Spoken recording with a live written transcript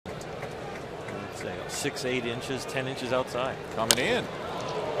say 6, 8 inches, 10 inches outside. Coming in.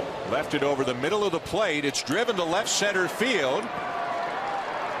 Left it over the middle of the plate. It's driven to left center field.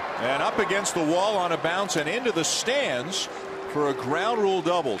 And up against the wall on a bounce and into the stands for a ground rule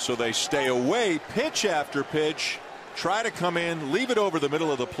double. So they stay away pitch after pitch. Try to come in, leave it over the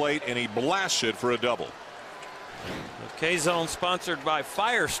middle of the plate, and he blasts it for a double. The K-Zone sponsored by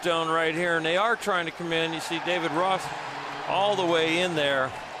Firestone right here, and they are trying to come in. You see David Ross all the way in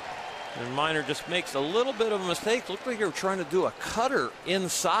there. And Minor just makes a little bit of a mistake. Looked like they were trying to do a cutter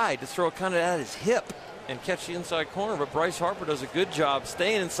inside to throw it kind of at his hip and catch the inside corner. But Bryce Harper does a good job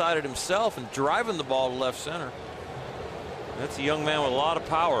staying inside it himself and driving the ball to left center. That's a young man with a lot of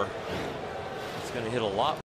power. He's going to hit a lot.